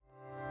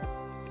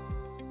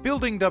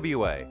Building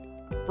WA,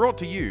 brought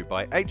to you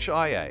by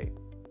HIA,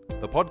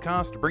 the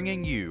podcast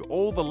bringing you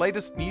all the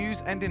latest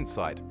news and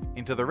insight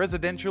into the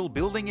residential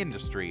building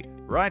industry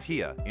right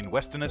here in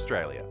Western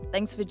Australia.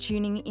 Thanks for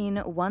tuning in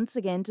once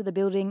again to the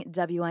Building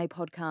WA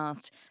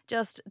podcast.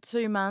 Just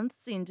 2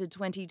 months into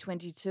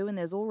 2022 and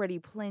there's already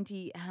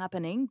plenty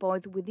happening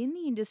both within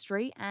the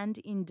industry and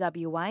in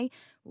WA.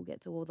 We'll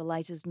get to all the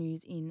latest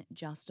news in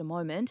just a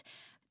moment.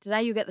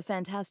 Today you get the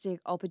fantastic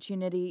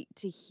opportunity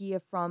to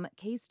hear from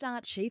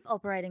Keystart Chief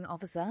Operating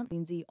Officer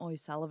Lindsay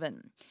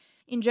O'Sullivan.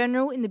 In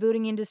general, in the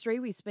building industry,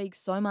 we speak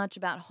so much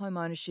about home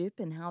ownership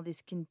and how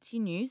this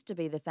continues to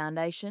be the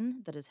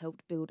foundation that has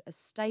helped build a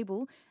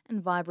stable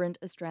and vibrant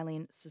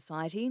Australian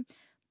society.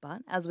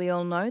 But as we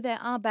all know, there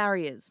are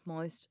barriers,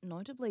 most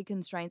notably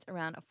constraints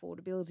around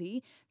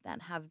affordability,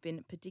 that have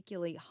been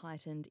particularly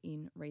heightened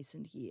in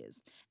recent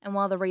years. And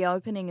while the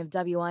reopening of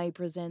WA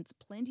presents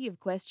plenty of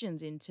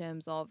questions in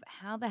terms of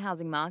how the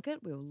housing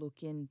market will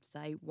look in,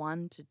 say,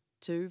 1 to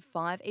 2,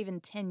 5,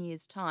 even 10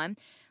 years' time,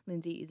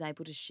 Lindsay is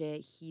able to share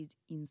his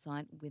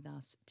insight with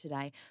us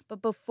today.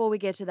 But before we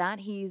get to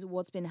that, here's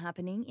what's been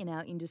happening in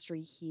our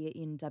industry here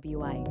in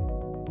WA.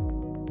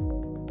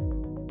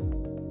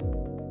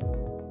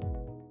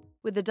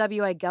 With the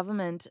WA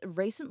government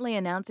recently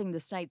announcing the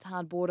state's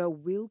hard border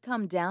will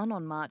come down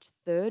on March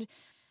 3rd,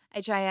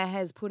 HIA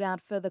has put out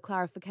further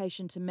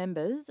clarification to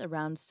members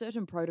around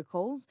certain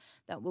protocols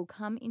that will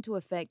come into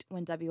effect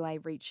when WA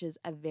reaches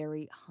a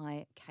very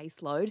high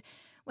caseload.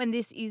 When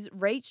this is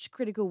reached,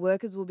 critical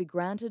workers will be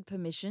granted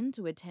permission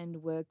to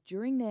attend work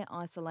during their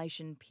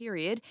isolation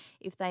period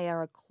if they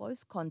are a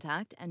close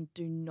contact and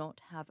do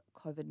not have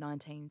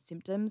COVID-19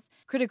 symptoms.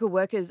 Critical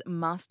workers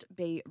must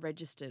be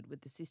registered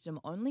with the system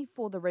only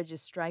for the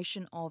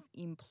registration of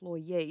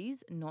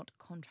employees, not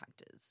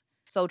contractors.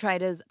 Sole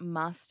traders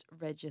must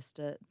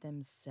register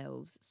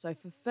themselves. So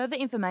for further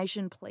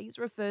information, please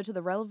refer to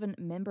the relevant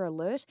member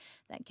alert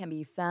that can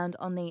be found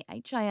on the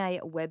HIA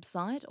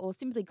website or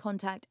simply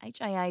contact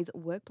HIA's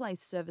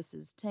Workplace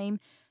Services team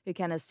who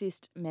can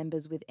assist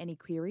members with any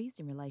queries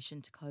in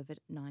relation to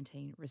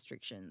COVID-19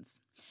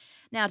 restrictions.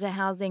 Now to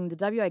housing, the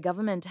WA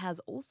government has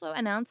also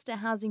announced a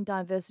housing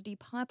diversity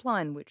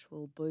pipeline which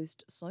will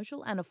boost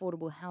social and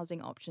affordable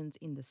housing options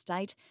in the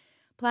state.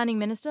 Planning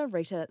Minister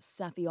Rita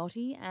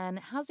Saffioti and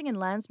Housing and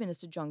Lands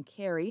Minister John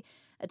Carey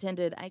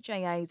attended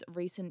HIA's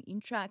recent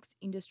Intrax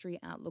Industry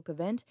Outlook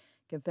event,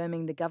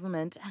 confirming the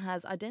government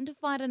has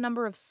identified a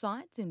number of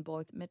sites in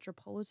both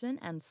metropolitan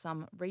and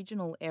some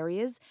regional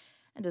areas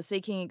and are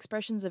seeking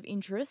expressions of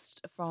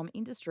interest from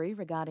industry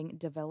regarding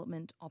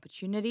development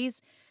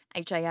opportunities.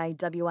 HIA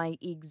WA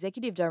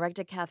Executive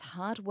Director Kath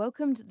Hart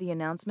welcomed the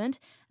announcement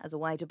as a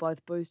way to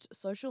both boost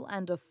social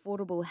and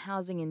affordable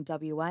housing in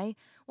WA,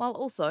 while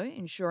also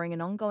ensuring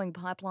an ongoing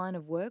pipeline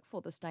of work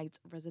for the state's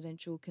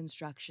residential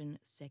construction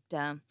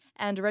sector.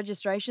 And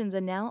registrations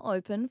are now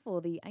open for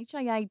the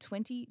HIA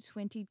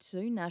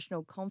 2022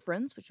 National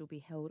Conference, which will be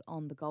held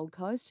on the Gold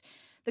Coast.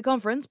 The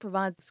conference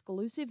provides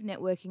exclusive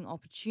networking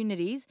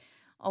opportunities,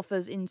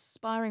 offers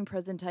inspiring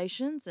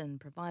presentations and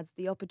provides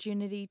the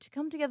opportunity to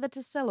come together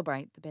to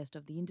celebrate the best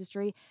of the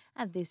industry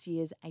at this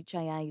year's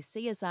HIA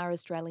CSR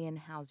Australian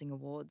Housing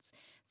Awards.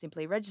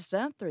 Simply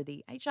register through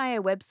the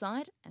HIA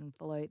website and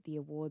follow the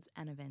Awards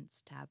and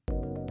Events tab.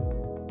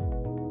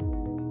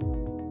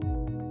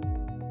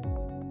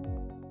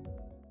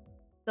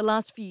 The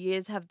last few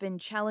years have been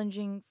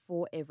challenging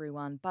for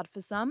everyone, but for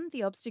some,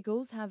 the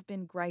obstacles have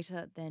been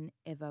greater than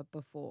ever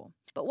before.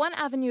 But one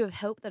avenue of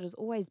help that has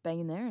always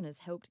been there and has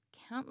helped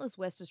countless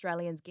West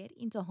Australians get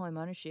into home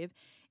ownership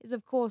is,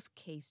 of course,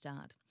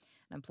 Keystart.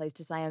 And I'm pleased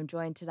to say I'm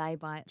joined today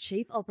by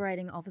Chief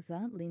Operating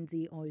Officer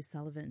Lindsay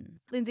O'Sullivan.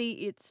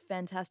 Lindsay, it's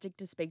fantastic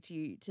to speak to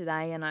you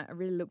today, and I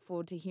really look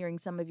forward to hearing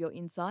some of your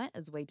insight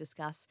as we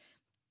discuss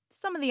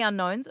some of the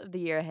unknowns of the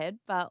year ahead,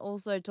 but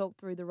also talk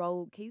through the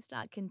role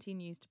Keystart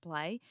continues to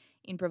play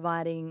in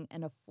providing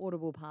an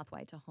affordable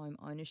pathway to home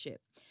ownership.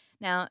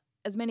 Now,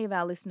 as many of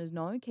our listeners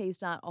know,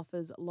 Keystart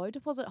offers low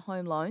deposit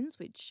home loans,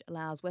 which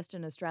allows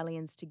Western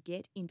Australians to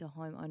get into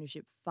home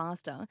ownership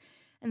faster,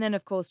 and then,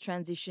 of course,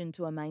 transition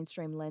to a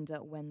mainstream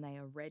lender when they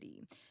are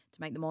ready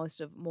to make the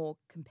most of more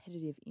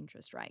competitive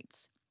interest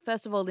rates.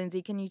 First of all,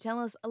 Lindsay, can you tell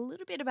us a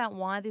little bit about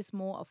why this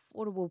more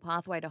affordable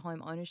pathway to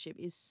home ownership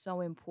is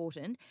so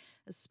important,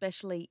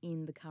 especially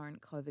in the current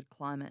COVID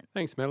climate?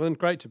 Thanks, Madeline.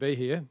 Great to be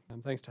here.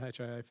 Thanks to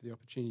HIA for the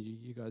opportunity.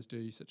 You guys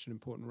do such an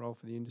important role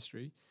for the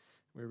industry.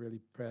 We're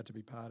really proud to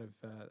be part of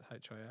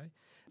HIA.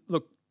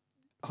 Look,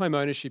 home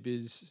ownership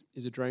is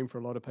a dream for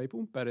a lot of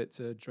people, but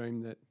it's a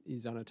dream that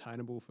is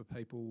unattainable for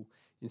people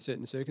in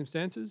certain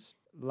circumstances.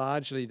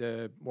 Largely,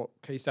 what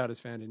Keystart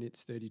has found in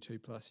its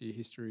 32-plus year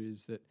history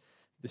is that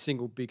the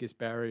single biggest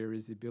barrier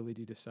is the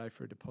ability to save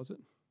for a deposit.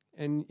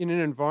 And in an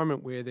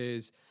environment where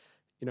there's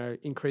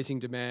increasing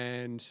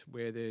demand,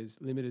 where there's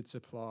limited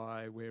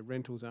supply, where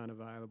rentals aren't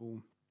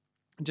available,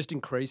 it just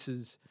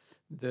increases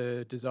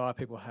the desire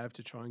people have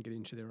to try and get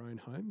into their own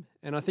home.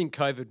 And I think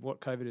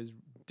what COVID has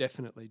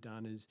definitely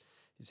done is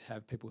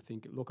have people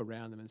look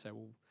around them and say,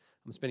 well,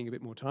 I'm spending a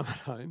bit more time at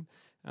home.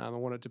 I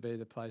want it to be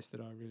the place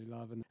that I really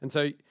love. And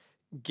so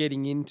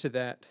getting into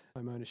that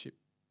home ownership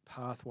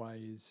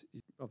pathway is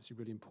obviously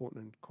really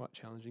important and quite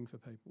challenging for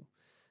people.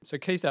 So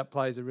Keystart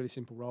plays a really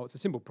simple role. It's a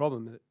simple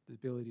problem, the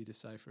ability to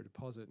save for a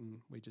deposit, and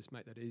we just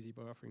make that easy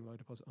by offering low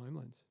deposit home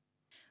loans.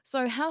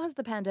 So, how has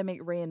the pandemic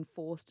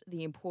reinforced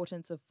the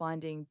importance of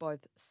finding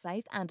both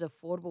safe and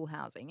affordable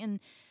housing?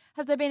 And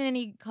has there been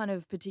any kind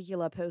of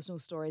particular personal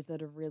stories that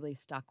have really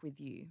stuck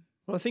with you?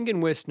 Well, I think in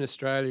Western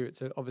Australia,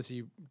 it's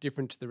obviously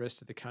different to the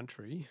rest of the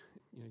country,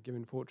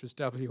 given Fortress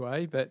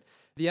WA. But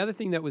the other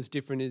thing that was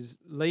different is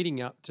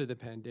leading up to the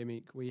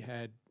pandemic, we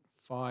had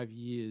 5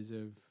 years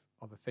of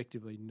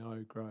effectively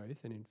no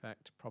growth, and in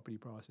fact, property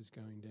prices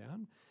going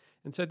down.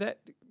 And so that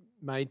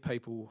made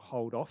people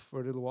hold off for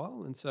a little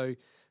while. And so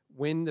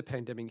when the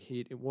pandemic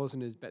hit, it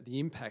wasn't as bad. The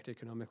impact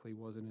economically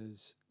wasn't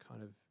as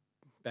kind of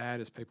bad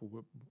as people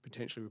were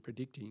potentially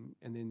predicting.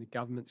 And then the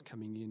government's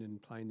coming in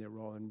and playing their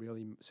role and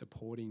really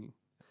supporting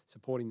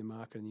the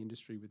market and the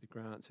industry with the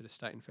grants at a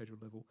state and federal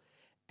level,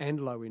 and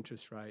low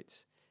interest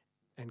rates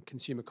and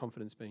consumer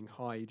confidence being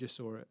high. You just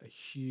saw a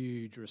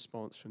huge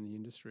response from the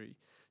industry.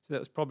 So that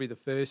was probably the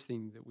first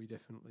thing that we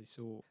definitely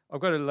saw.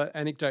 I've got an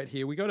anecdote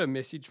here. We got a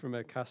message from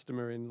a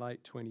customer in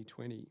late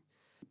 2020.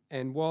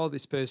 And while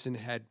this person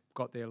had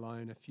got their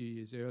loan a few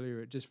years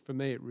earlier, for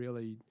me, it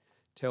really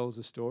tells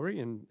a story.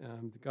 And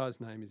the guy's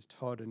name is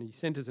Todd, and he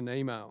sent us an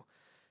email.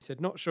 He said,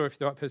 "Not sure if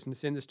you're the right person to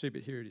send this to,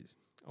 but here it is.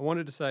 I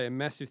wanted to say a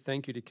massive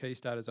thank you to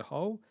Keystart as a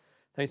whole.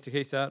 Thanks to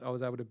Keystart, I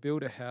was able to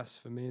build a house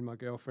for me and my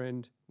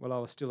girlfriend while I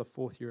was still a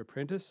fourth-year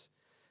apprentice,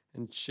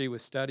 and she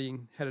was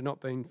studying. Had it not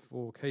been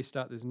for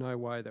Keystart, there's no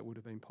way that would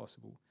have been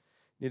possible.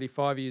 Nearly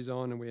 5 years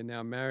on, and we are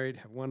now married,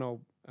 have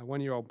a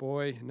one-year-old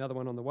boy, another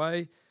one on the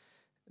way.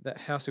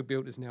 That house we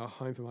built is now a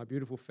home for my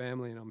beautiful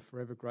family, and I'm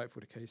forever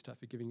grateful to Keystart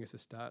for giving us a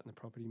start in the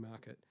property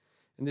market."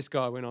 And this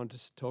guy went on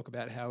to talk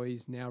about how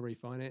he's now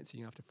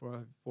refinancing after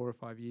 4 or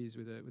 5 years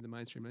with a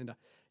mainstream lender.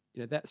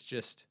 That's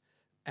just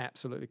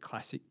absolutely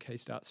classic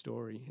Keystart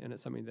story, and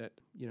it's something that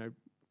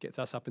gets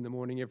us up in the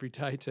morning every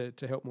day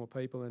to help more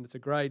people, and it's a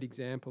great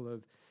example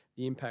of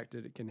the impact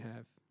that it can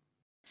have.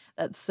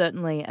 That's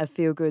certainly a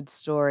feel-good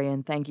story,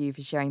 and thank you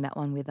for sharing that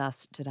one with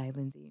us today,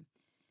 Lindsay.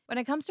 When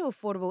it comes to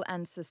affordable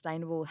and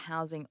sustainable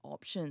housing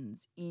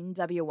options in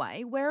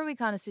WA, where are we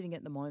kind of sitting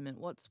at the moment?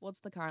 What's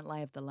the current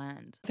lay of the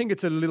land? I think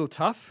it's a little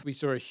tough. We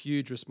saw a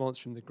huge response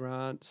from the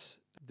grants.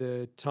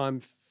 The time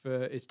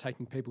for it's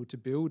taking people to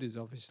build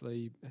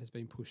has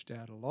been pushed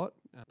out a lot,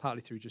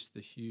 partly through just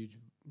the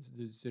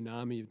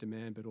tsunami of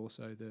demand, but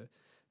also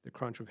the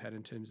crunch we've had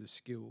in terms of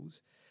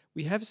skills.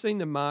 We have seen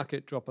the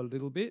market drop a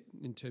little bit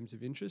in terms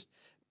of interest,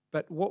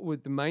 but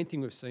the main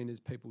thing we've seen is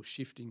people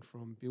shifting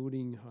from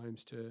building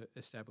homes to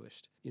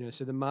established.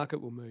 So the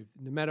market will move.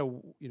 No matter,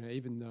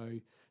 even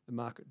though the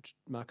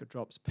market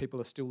drops,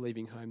 people are still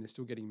leaving home. They're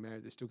still getting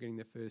married. They're still getting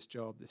their first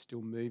job. They're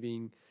still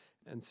moving,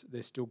 and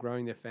they're still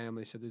growing their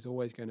family. So there's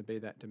always going to be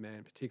that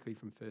demand, particularly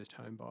from first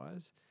home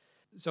buyers.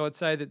 So I'd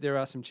say that there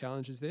are some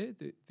challenges there.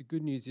 The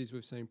good news is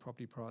we've seen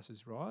property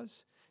prices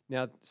rise.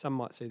 Now, some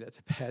might see that's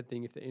a bad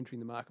thing if they're entering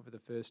the market for the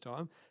first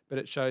time, but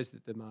it shows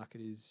that the market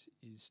is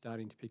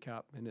starting to pick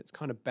up, and it's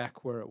kind of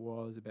back where it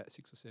was about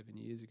 6 or 7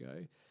 years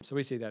ago. So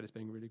we see that as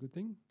being a really good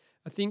thing.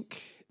 I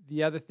think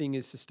the other thing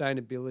is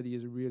sustainability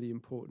is a really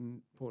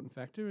important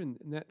factor, and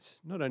that's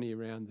not only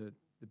around the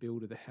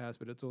build of the house,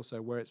 but it's also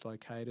where it's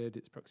located,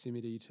 its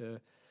proximity to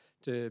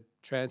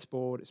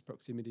transport, its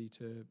proximity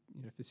to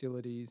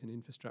facilities and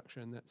infrastructure,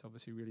 and that's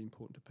obviously really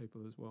important to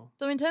people as well.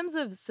 So in terms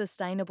of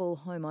sustainable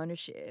home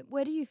ownership,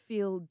 where do you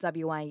feel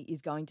WA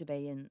is going to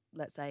be in,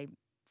 let's say,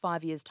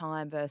 5 years'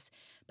 time versus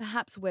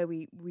perhaps where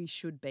we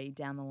should be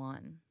down the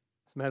line?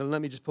 So Madeline,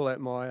 let me just pull out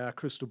my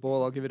crystal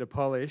ball. I'll give it a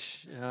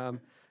polish.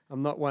 I'm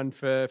not one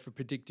for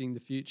predicting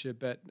the future,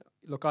 but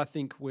look, I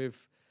think we'll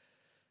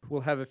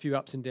have a few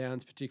ups and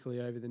downs,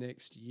 particularly over the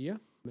next year.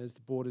 As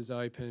the borders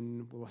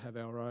open, we'll have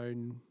our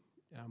own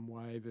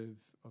wave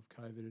of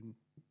COVID and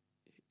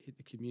hit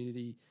the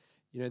community.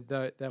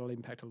 That'll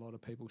impact a lot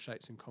of people,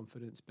 shape some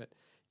confidence, but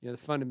the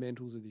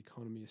fundamentals of the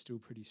economy are still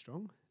pretty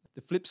strong.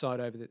 The flip side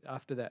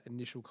after that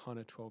initial kind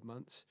of 12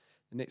 months,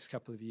 the next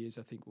couple of years,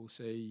 I think we'll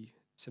see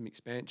some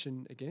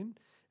expansion again,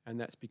 and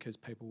that's because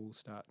people will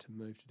start to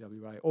move to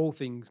WA. All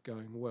things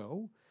going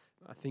well,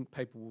 I think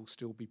people will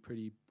still be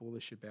pretty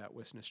bullish about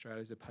Western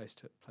Australia as a place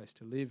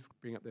to live,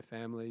 bring up their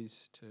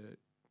families, to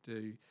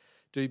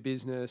do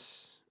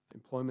business.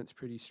 Employment's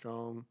pretty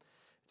strong.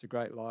 It's a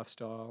great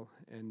lifestyle,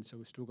 and so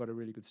we've still got a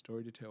really good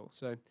story to tell.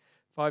 So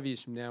 5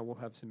 years from now, we'll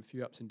have some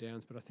few ups and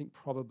downs, but I think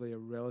probably a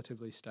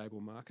relatively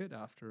stable market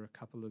after a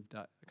couple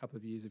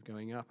of years of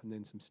going up, and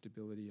then some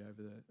stability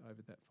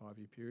over that 5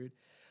 year period.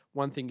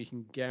 One thing you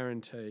can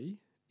guarantee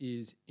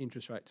is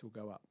interest rates will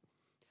go up.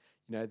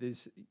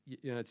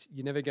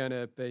 You're never going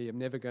to be. I'm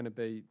never going to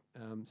be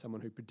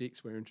someone who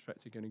predicts where interest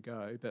rates are going to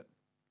go, but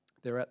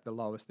they're at the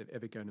lowest they're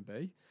ever going to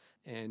be.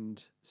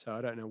 And so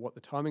I don't know what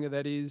the timing of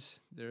that is.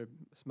 There are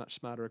much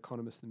smarter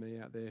economists than me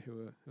out there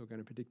who are going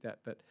to predict that.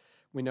 But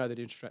we know that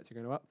interest rates are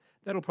going up.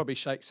 That'll probably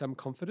shake some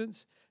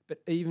confidence, but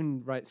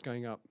even rates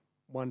going up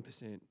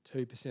 1%,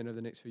 2% over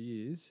the next few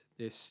years,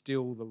 they're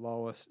still the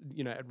lowest,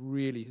 at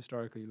really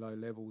historically low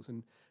levels,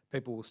 and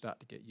people will start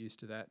to get used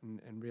to that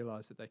and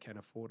realise that they can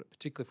afford it,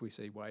 particularly if we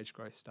see wage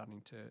growth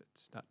starting to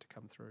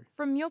come through.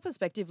 From your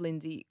perspective,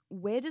 Lindsay,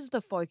 where does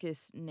the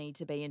focus need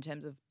to be in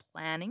terms of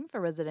planning for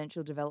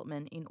residential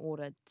development in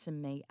order to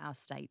meet our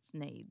state's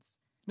needs?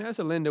 Now, as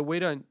a lender, we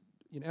don't,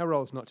 our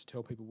role is not to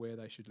tell people where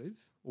they should live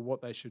or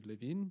what they should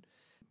live in.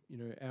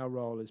 Our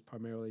role is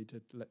primarily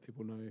to let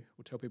people know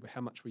or tell people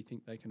how much we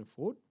think they can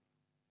afford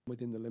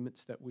within the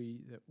limits that we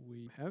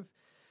have.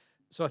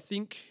 So I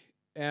think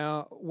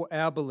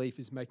our belief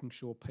is making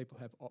sure people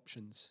have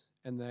options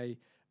and they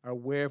are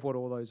aware of what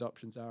all those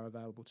options are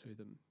available to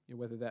them.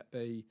 Whether that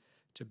be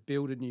to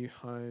build a new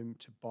home,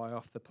 to buy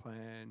off the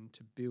plan,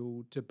 to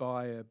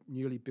buy a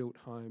newly built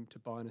home, to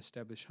buy an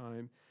established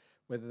home,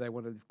 whether they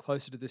want to live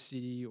closer to the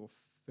city or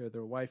further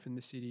away from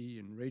the city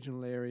in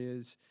regional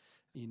areas,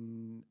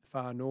 in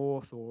far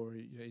north or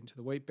into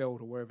the wheat belt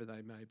or wherever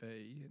they may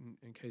be,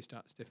 and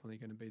Keystart's definitely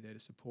going to be there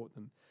to support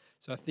them.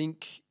 So I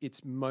think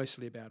it's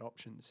mostly about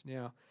options.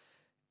 Now,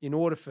 in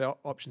order for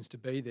options to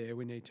be there,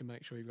 we need to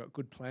make sure you've got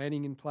good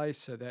planning in place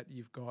so that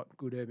you've got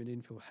good urban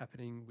infill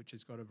happening, which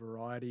has got a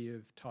variety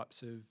of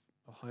types of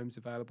homes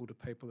available to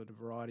people at a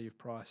variety of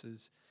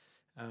prices,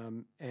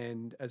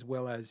 and as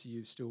well as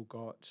you've still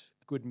got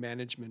good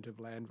management of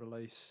land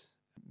release,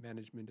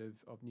 management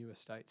of new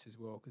estates as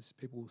well, because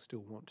people will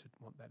still want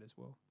that as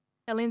well.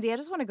 Now, Lindsay, I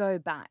just want to go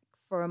back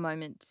for a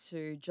moment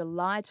to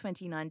July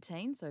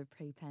 2019, so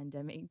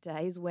pre-pandemic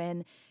days,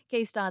 when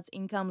Keystart's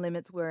income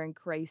limits were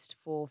increased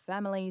for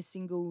families,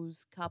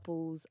 singles,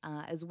 couples,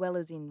 as well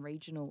as in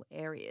regional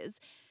areas.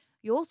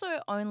 You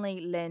also only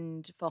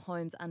lend for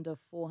homes under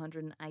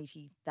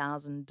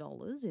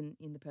 $480,000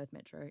 in the Perth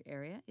metro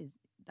area,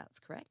 that's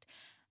correct?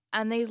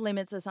 And these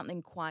limits are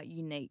something quite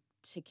unique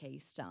to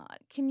Keystart.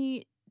 Can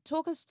you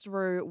talk us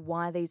through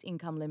why these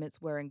income limits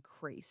were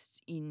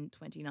increased in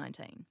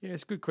 2019? Yeah,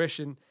 it's a good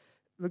question.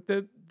 Look,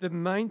 the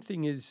main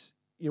thing is,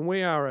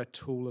 we are a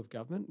tool of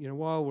government.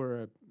 While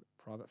we're a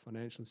private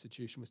financial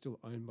institution, we're still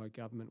owned by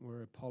government.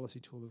 We're a policy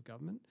tool of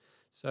government.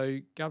 So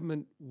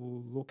government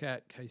will look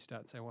at Keystart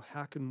and say, well,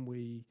 how can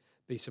we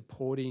be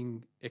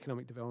supporting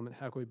economic development?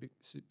 How can we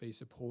be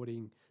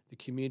supporting the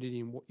community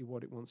and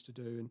what it wants to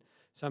do? And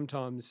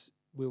sometimes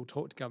we'll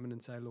talk to government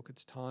and say, look,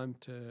 it's time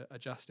to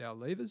adjust our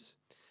levers.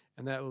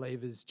 And that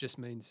levers just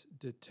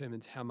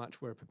determines how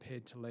much we're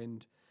prepared to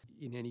lend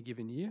in any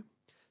given year.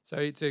 So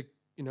it's a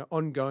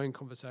ongoing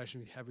conversation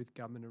we have with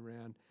government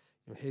around,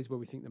 here's where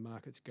we think the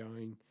market's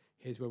going,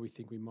 here's where we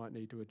think we might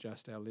need to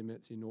adjust our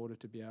limits in order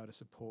to be able to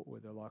support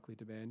where the likely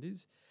demand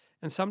is.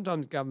 And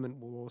sometimes government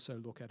will also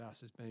look at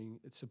us as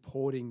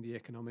supporting the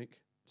economic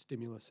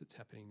stimulus that's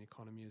happening in the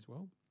economy as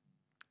well.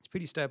 It's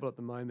pretty stable at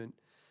the moment.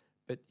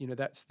 But,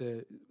 that's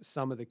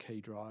some of the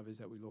key drivers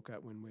that we look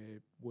at when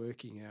we're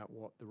working out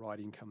what the right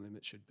income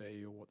limit should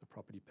be or what the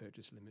property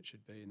purchase limit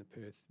should be in the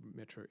Perth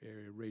metro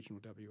area, regional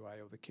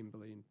WA or the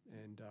Kimberley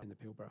and in the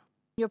Pilbara.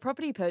 Your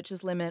property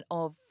purchase limit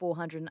of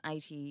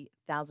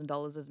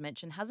 $480,000, as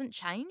mentioned, hasn't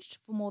changed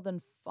for more than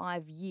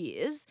 5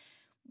 years.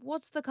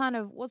 What's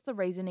the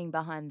reasoning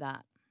behind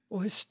that?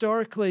 Well,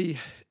 historically,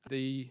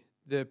 the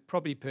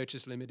property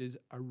purchase limit is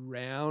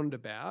around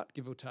about,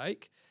 give or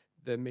take,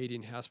 the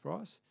median house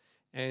price.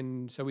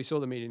 And so we saw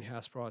the median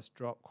house price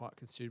drop quite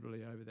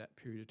considerably over that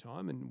period of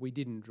time, and we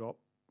didn't drop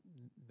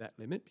that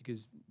limit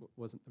because it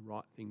wasn't the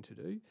right thing to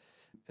do.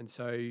 And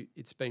so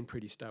it's been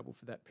pretty stable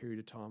for that period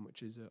of time,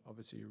 which is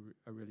obviously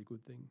a really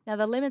good thing. Now,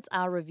 the limits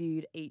are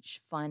reviewed each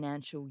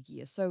financial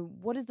year. So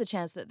what is the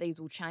chance that these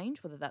will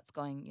change, whether that's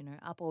going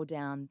up or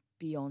down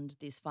beyond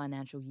this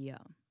financial year?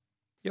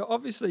 Yeah,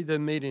 obviously the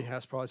median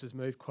house price has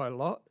moved quite a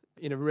lot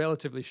in a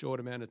relatively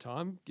short amount of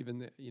time, given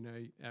that,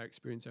 our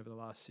experience over the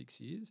last 6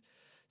 years.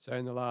 So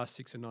in the last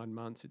 6 or 9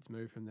 months, it's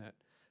moved from that,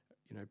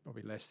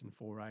 probably less than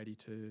 480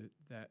 to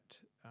that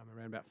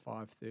around about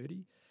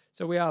 530.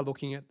 So we are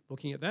looking at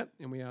that,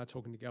 and we are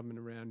talking to government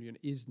around,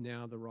 is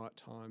now the right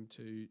time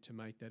to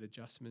make that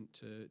adjustment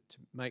to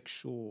make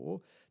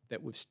sure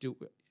that we've still,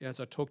 as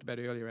I talked about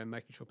earlier, around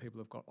making sure people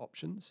have got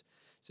options.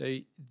 So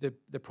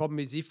the problem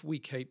is if we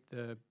keep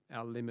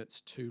our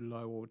limits too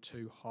low or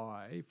too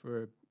high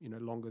for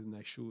longer than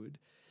they should,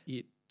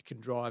 it can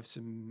drive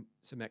some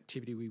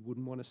activity we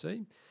wouldn't want to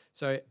see.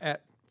 So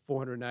at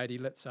 480,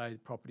 let's say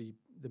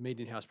the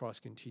median house price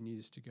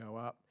continues to go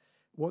up.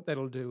 What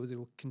that'll do is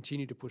it'll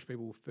continue to push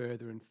people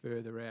further and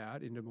further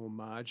out into more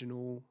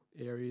marginal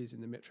areas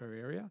in the metro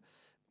area,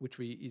 which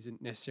isn't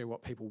necessarily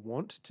what people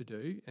want to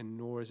do, and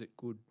nor is it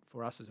good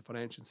for us as a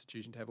financial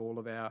institution to have all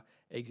of our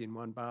eggs in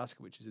one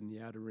basket, which is in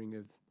the outer ring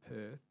of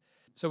Perth.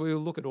 So we'll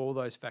look at all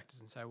those factors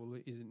and say, well,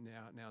 is it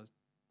now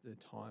the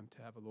time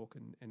to have a look,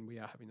 and we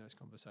are having those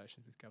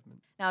conversations with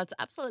government. Now, it's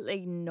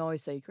absolutely no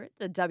secret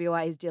that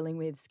WA is dealing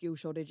with skill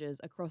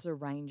shortages across a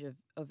range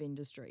of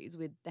industries,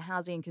 with the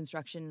housing and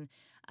construction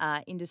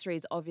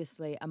industries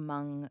obviously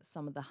among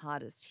some of the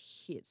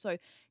hardest hit. So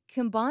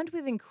Combined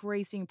with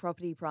increasing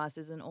property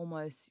prices and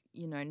almost,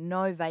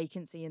 no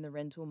vacancy in the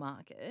rental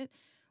market,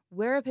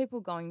 where are people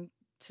going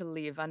to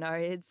live? I know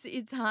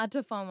it's hard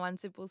to find one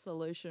simple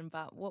solution,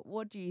 but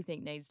what do you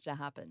think needs to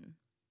happen?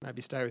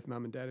 Maybe stay with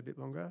mum and dad a bit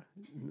longer.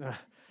 No.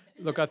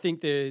 Look, I think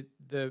the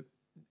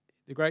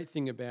great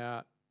thing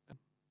about,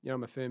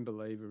 I'm a firm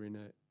believer in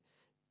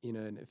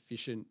an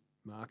efficient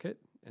market,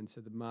 and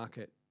so the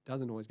market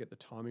doesn't always get the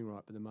timing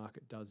right, but the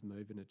market does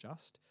move and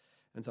adjust,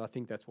 and so I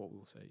think that's what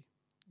we'll see.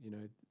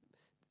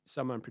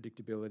 Some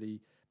unpredictability.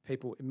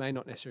 It may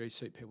not necessarily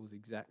suit people's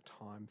exact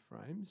time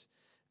frames,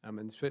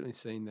 and certainly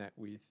seen that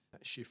with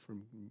that shift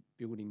from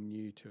building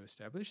new to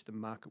established, the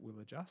market will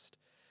adjust.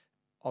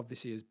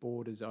 Obviously, as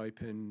borders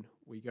open,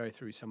 we go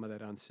through some of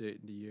that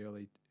uncertainty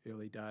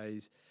early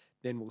days.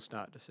 Then we'll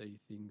start to see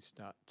things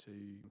start to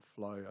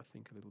flow, I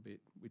think, a little bit,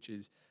 which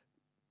is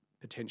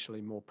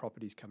potentially more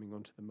properties coming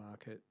onto the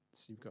market.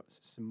 So you've got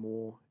some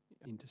more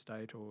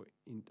interstate or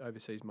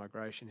overseas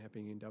migration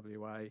happening in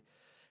WA.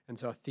 And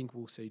so I think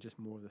we'll see just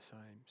more of the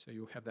same. So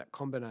you'll have that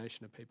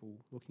combination of people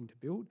looking to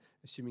build,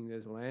 assuming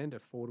there's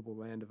affordable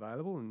land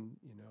available. And,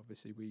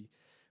 obviously we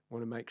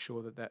want to make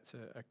sure that that's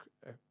a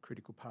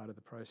critical part of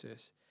the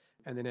process.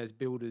 And then as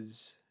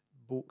builders'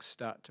 books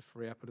start to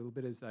free up a little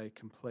bit as they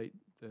complete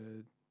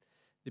the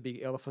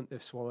big elephant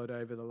they've swallowed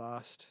over the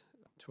last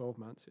 12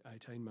 months,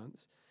 18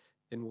 months,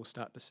 then we'll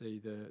start to see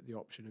the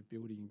option of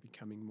building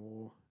becoming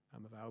more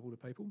available to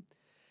people.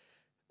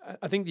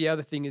 I think the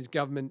other thing is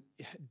government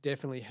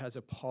definitely has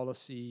a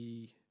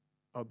policy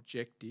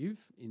objective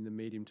in the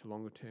medium to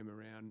longer term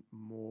around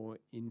more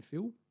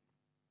infill.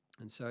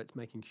 And so it's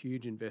making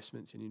huge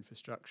investments in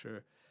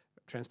infrastructure,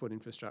 transport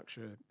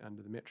infrastructure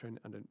under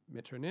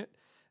Metronet.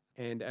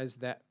 And as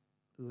that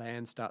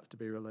land starts to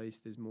be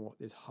released,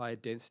 there's higher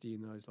density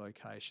in those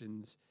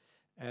locations.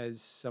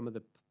 As some of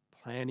the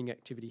planning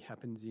activity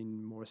happens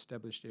in more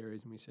established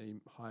areas and we see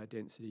higher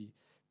density,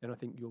 then I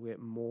think you'll get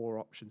more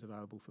options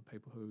available for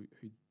people who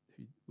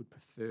would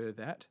prefer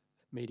that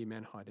medium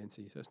and high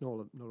density. So it's not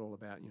all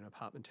about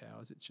apartment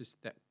towers. It's just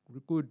that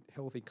good,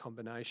 healthy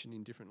combination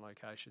in different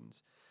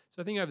locations.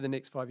 So I think over the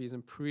next 5 years,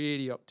 I'm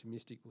pretty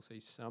optimistic we'll see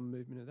some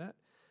movement of that.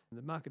 And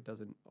the market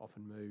doesn't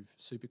often move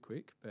super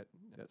quick, but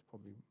that's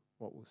probably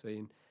what we'll see.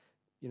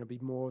 And be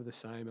more of the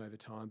same over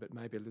time, but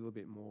maybe a little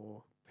bit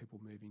more people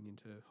moving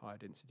into higher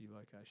density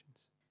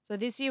locations. So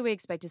this year we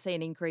expect to see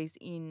an increase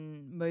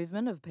in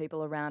movement of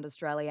people around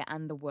Australia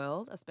and the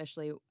world,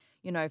 especially,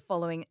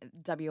 following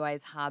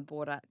WA's hard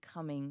border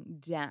coming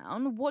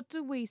down. What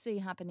do we see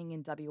happening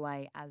in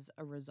WA as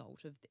a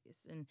result of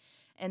this?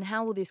 And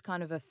how will this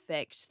kind of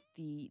affect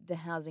the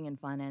housing and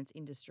finance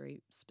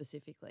industry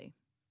specifically?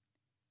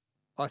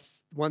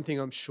 One thing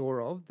I'm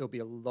sure of, there'll be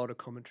a lot of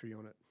commentary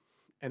on it.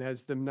 And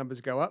as the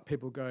numbers go up,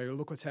 people go,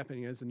 look what's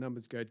happening. As the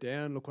numbers go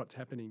down, look what's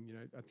happening.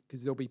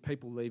 Because there'll be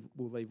people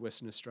will leave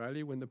Western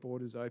Australia when the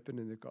borders open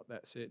and they've got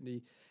that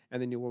certainty.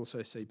 And then you'll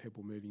also see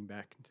people moving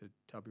back into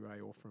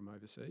WA or from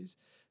overseas.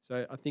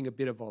 So I think a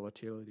bit of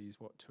volatility is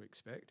what to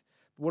expect.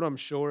 But what I'm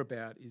sure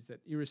about is that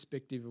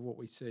irrespective of what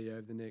we see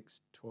over the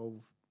next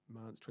 12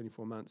 months,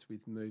 24 months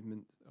with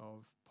movement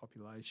of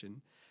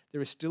population,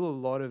 there is still a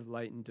lot of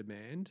latent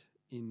demand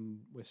in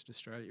Western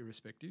Australia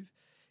irrespective.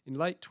 In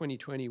late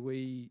 2020,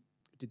 we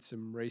did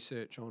some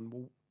research on,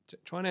 to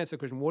try and answer the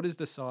question, what is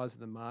the size of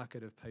the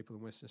market of people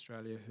in Western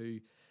Australia who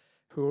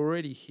are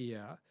already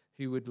here,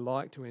 who would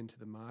like to enter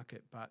the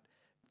market, but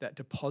that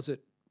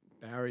deposit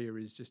barrier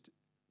is just,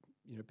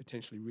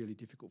 potentially really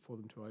difficult for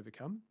them to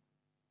overcome.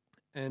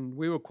 And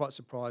we were quite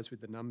surprised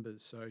with the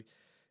numbers. So,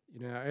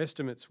 our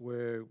estimates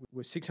were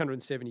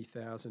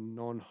 670,000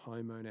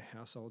 non-homeowner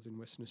households in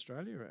Western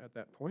Australia at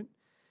that point.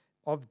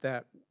 Of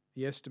that,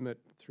 the estimate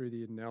through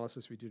the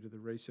analysis we did of the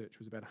research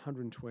was about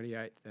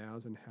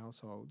 128,000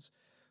 households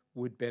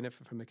would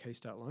benefit from a Key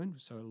Start loan,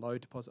 so a low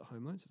deposit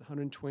home loan. So it's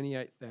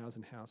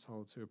 128,000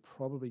 households who are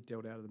probably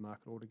dealt out of the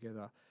market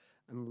altogether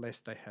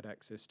unless they had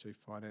access to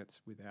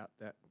finance without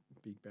that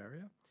big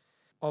barrier.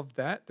 Of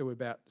that, there were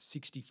about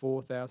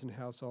 64,000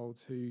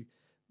 households who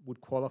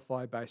would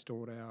qualify based on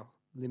what our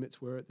limits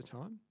were at the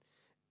time.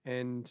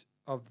 And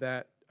of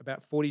that,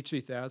 about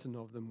 42,000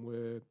 of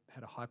them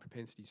had a high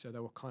propensity, so they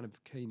were kind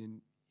of keen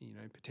and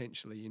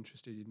potentially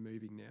interested in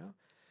moving now.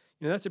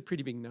 That's a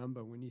pretty big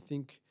number when you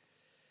think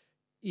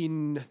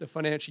in the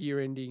financial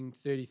year ending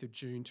 30th of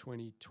June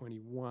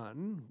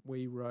 2021,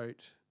 we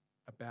wrote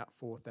about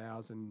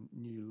 4,000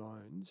 new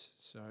loans.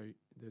 So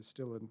there's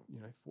still,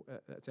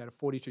 that's out of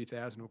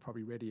 42,000 who were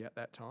probably ready at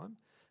that time.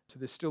 So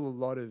there's still a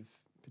lot of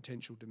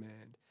potential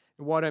demand.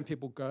 And why don't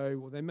people go?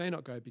 Well, they may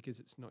not go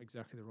because it's not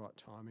exactly the right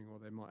timing, or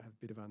they might have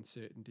a bit of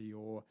uncertainty,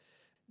 or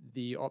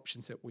the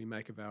options that we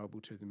make available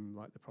to them,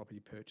 like the property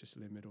purchase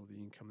limit or the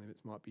income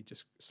limits, might be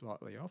just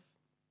slightly off.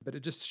 But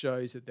it just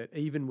shows that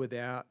even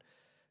without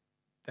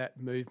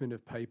that movement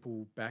of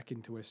people back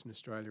into Western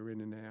Australia in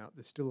and out,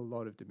 there's still a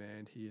lot of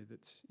demand here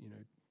that's,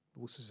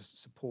 will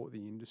support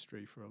the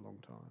industry for a long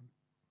time.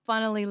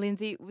 Finally,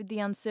 Lindsay, with the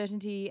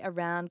uncertainty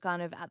around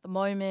kind of at the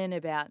moment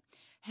about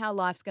how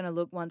life's going to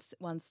look once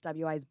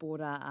WA's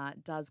border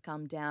does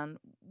come down.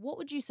 What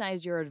would you say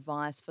is your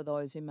advice for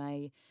those who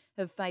may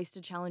have faced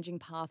a challenging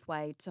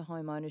pathway to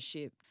home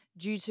ownership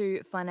due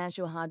to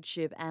financial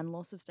hardship and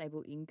loss of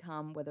stable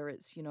income, whether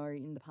it's,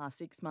 in the past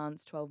 6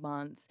 months, 12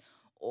 months,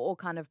 or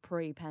kind of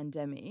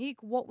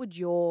pre-pandemic? What would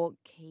your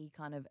key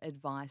kind of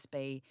advice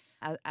be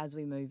as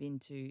we move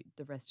into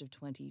the rest of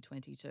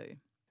 2022?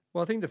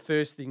 Well, I think the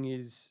first thing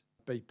is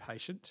be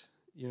patient.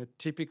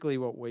 Typically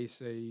what we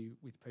see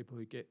with people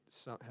who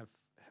have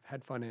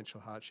had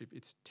financial hardship,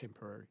 it's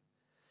temporary.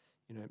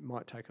 It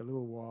might take a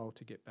little while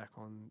to get back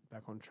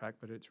on track,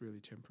 but it's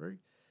really temporary.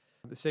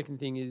 The second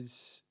thing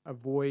is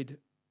avoid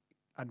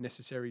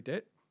unnecessary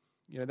debt.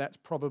 That's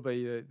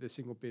probably the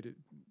single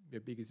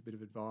biggest bit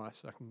of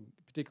advice.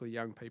 Particularly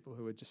young people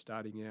who are just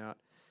starting out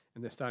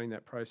and they're starting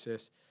that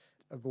process,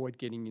 avoid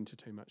getting into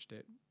too much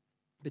debt,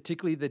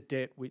 particularly the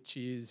debt which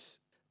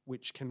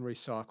can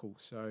recycle.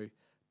 So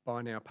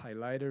buy now, pay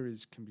later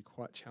can be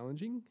quite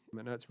challenging.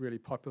 I know it's really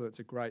popular. It's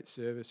a great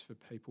service for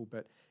people,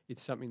 but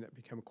it's something that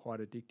become quite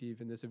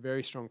addictive. And there's a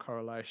very strong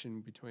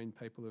correlation between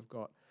people who've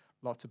got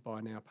lots of buy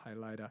now, pay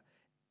later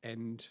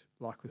and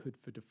likelihood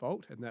for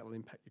default, and that will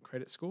impact your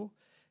credit score.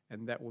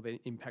 And that will then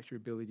impact your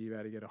ability to be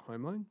able to get a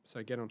home loan.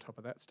 So get on top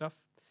of that stuff.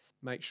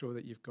 Make sure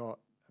that you've got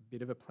a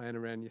bit of a plan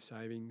around your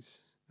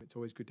savings. It's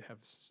always good to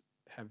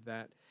have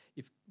that.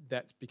 If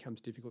that becomes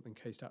difficult, then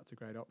Keystart's a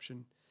great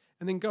option.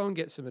 And then go and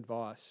get some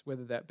advice,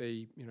 whether that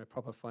be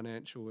proper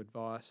financial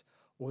advice,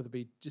 or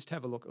just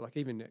have a look at,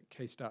 even at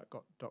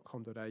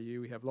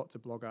keystart.com.au, we have lots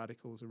of blog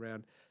articles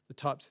around the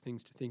types of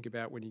things to think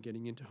about when you're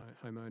getting into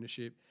home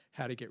ownership,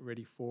 how to get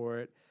ready for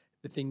it,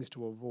 the things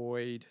to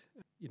avoid,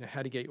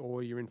 how to get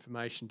all your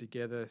information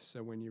together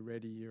so when you're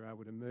ready, you're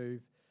able to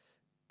move.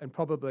 And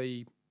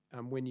probably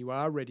when you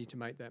are ready to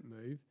make that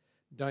move,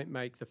 don't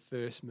make the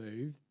first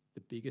move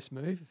the biggest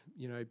move.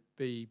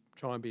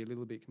 Try and be a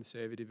little bit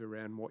conservative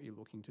around what you're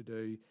looking to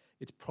do.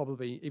 It's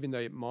probably, even though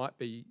it might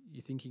be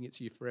you're thinking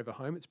it's your forever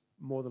home, it's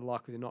more than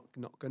likely not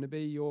going to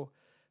be your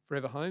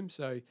forever home.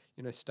 So,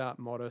 start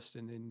modest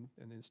and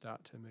then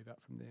start to move up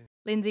from there.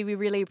 Lindsay, we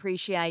really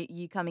appreciate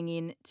you coming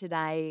in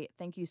today.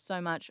 Thank you so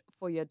much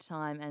for your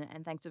time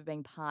and thanks for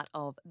being part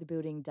of the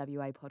Building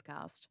WA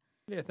podcast.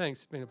 Yeah, thanks.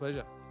 It's been a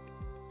pleasure.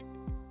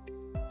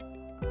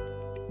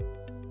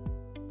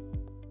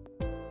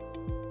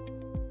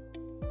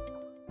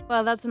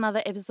 Well, that's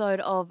another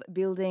episode of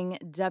Building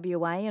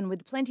WA, and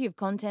with plenty of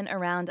content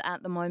around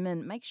at the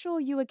moment, make sure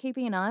you are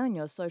keeping an eye on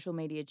your social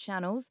media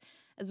channels,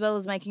 as well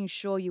as making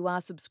sure you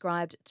are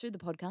subscribed to the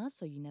podcast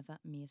so you never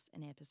miss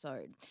an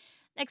episode.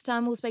 Next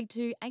time, we'll speak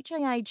to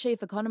HIA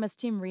Chief Economist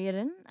Tim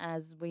Reardon.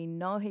 As we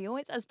know, he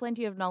always has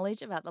plenty of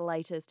knowledge about the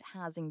latest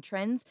housing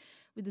trends,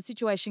 with the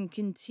situation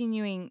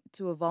continuing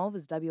to evolve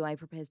as WA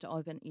prepares to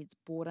open its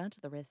border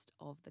to the rest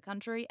of the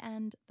country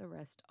and the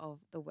rest of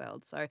the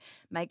world. So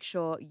make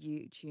sure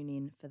you tune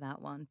in for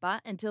that one.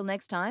 But until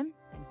next time,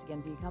 thanks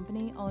again for your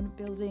company on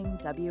Building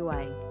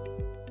WA.